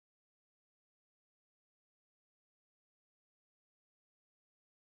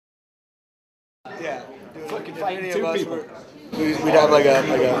Yeah. Fucking fighting two people. We'd have like a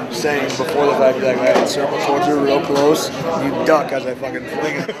saying before the fight, like, "Alright, circle towards her real close, you duck as I fucking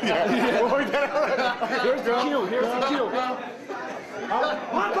fling it." Here's the cue. Here's the cue.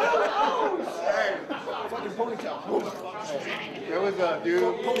 Fucking ponytail. There was a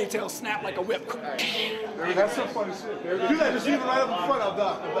dude. Ponytail snap like a whip. That's some funny shit. Do that, just leave it right up in front. I'll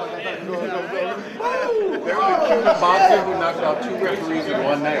duck. There was a Cuban boxer who knocked out 2 referees in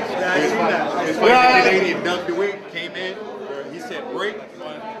one night. His Canadian dunked the weight, came in, he said break.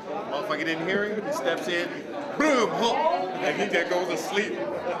 Motherfucker didn't hear him. He steps in, boom, hook, and he just goes to sleep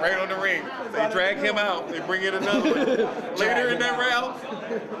right on the ring. They drag him out. They bring in another one. Later in that round,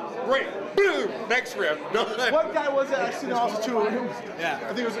 break, boom, next ref. What guy was it? I seen also too. Yeah. I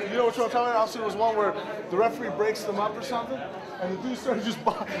think it was. You know what I'm talking about? Also, it was one where the referee breaks them up or something, and the dude started just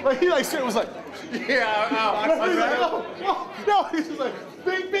like he like straight was like, no, he's just like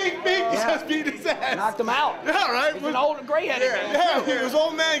bing, bing, bing. He just beat his ass. Knocked him out. Yeah, right. He's an old gray-headed man. Yeah, it was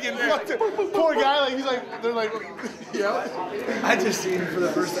old man getting fucked up. Poor guy, like he's like, they're like, yeah. I just seen for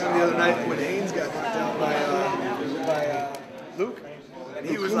the first time the other night when Haynes got knocked out by Luke, and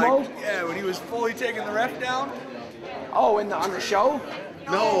he was like, when he was fully taking the ref down. Oh, on the show?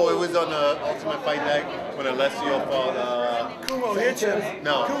 No, it was on the Ultimate Fight Night when Alessio fought. Kumo hits him.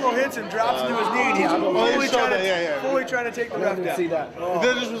 No. Kumo hits him, drops to his knee, and he's fully trying to take the ref down. See that? Oh.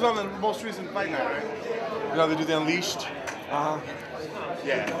 This was on the most recent fight night, right? You know they do the Unleashed.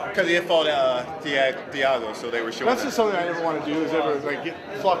 Yeah, because he had fought Thiago, so they were showing. That's just something I never want to do. Is ever like get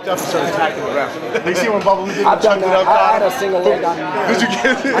fucked up and start attacking the ref. You see when Bubba did I've done that. I had a single leg on. Did you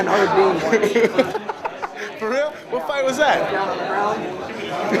get it? On Hardin once. For real? What fight was that? Down on the ground.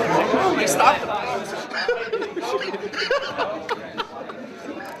 They stopped him.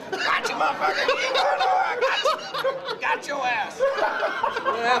 Got you, motherfucker. Got your ass.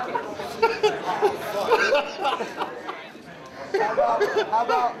 What happened? How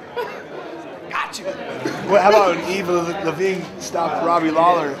about? Got you. How about when Eva Levine stopped Robbie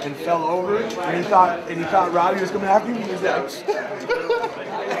Lawler and fell over, and he thought Robbie was coming after him? He was like,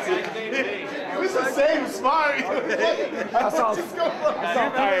 It's the same smart. I saw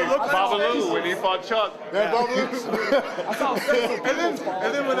Babalu when he fought Chuck. Yeah, Babalu. and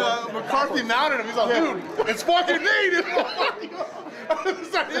then when McCarthy mounted him, he's like, dude, it's fucking me.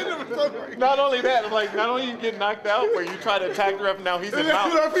 Not only that, like not only you get knocked out, but you try to attack the ref. Now he's in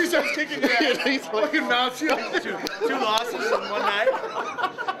mount. The referee starts kicking your ass. He's fucking mounts you. 2 losses in one night.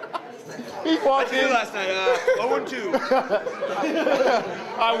 He walked in last night, 0-2.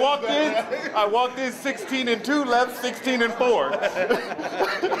 I walked in 16-2, left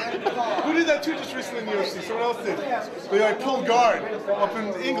 16-4. Who did that too just recently in the UFC? Someone else did. They like pulled guard up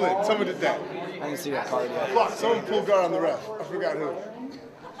in England. Someone did that. I didn't see that card yet. Fuck, someone pulled guard on the ref. I forgot who.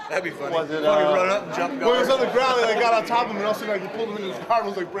 That'd be funny. Was it, run up and jump Well, he was on the ground, they like, got on top of him, and also like, he pulled him in his guard and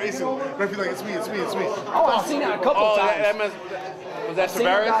was like bracing. Referee like, it's me, it's me, it's me. Oh, I've seen that a couple times. Was that I've seen a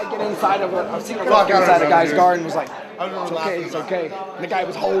guy Tavares? get inside of it. I've seen a guy get inside a guy's guard and was like, it's okay, it's okay. And the guy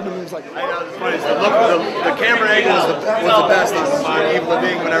was holding him and was like, I know, it's funny. The camera angle was the best on Eve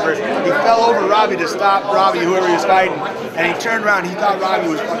Levine whenever he fell over Robbie to stop Robbie, whoever he was fighting, and he turned around, he thought Robbie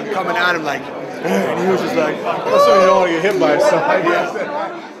was fucking coming at him like, and he was just like, That's so you don't want to get hit by somebody.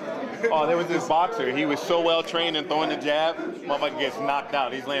 Oh, there was this boxer. He was so well trained in throwing the jab. Motherfucker gets knocked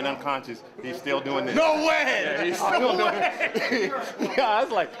out. He's laying unconscious. He's still doing this. No way! Yeah, he's still doing it. Yeah, I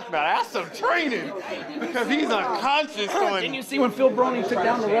was like, now that's some training. Because he's unconscious going. didn't you see when Phil Browning took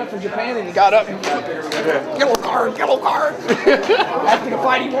down the ref in Japan and he got up and yellow card, yellow card. After the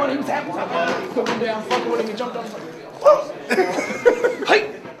fight he won, he was happy. He took him down, fucking with him, he jumped up.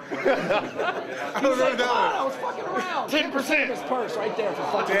 Hey! I don't remember that one. I was fucking around. 10%. His purse right there for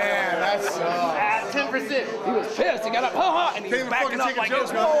fucking Damn, that's 10%. He was pissed. He got up, and he was backing up like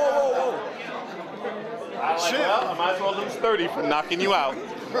this. Whoa, whoa, whoa. Shit. Well, I might as well lose 30 for knocking you out.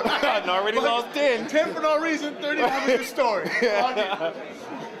 I already lost 10. 10 for no reason, 30 having a good story.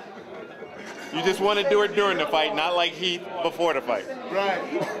 You just want to do it during the fight, not like Heath before the fight. Right.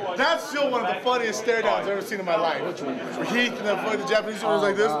 That's still one of the funniest stare downs I've ever seen in my life. Where Heath and the Japanese one was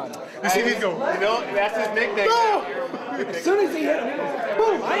like this. You see Heath go, You know, that's his nickname. no! As soon as he hit him, he goes,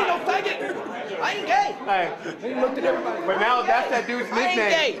 boom, I ain't no faggot. I ain't gay. Hey, He looked at everybody. but now that's that dude's I ain't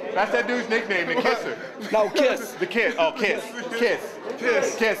nickname. gay. That's that dude's nickname, the Kisser. No, kiss. The Kiss. Oh, Kiss. Kiss.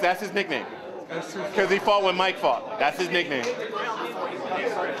 Kiss. Kiss, that's his nickname. Because he fought when Mike fought. That's his nickname.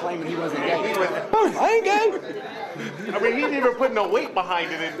 Claiming he wasn't gay. Boom, I ain't gay. I mean, he didn't even put no weight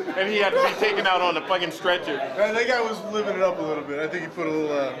behind it, and he had to be taken out on the fucking stretcher. That guy was living it up a little bit. I think he put a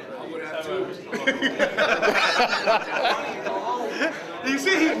little, he You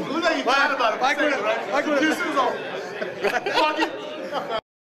see, he look like he thought about it. Like when Juice was all, fuck it.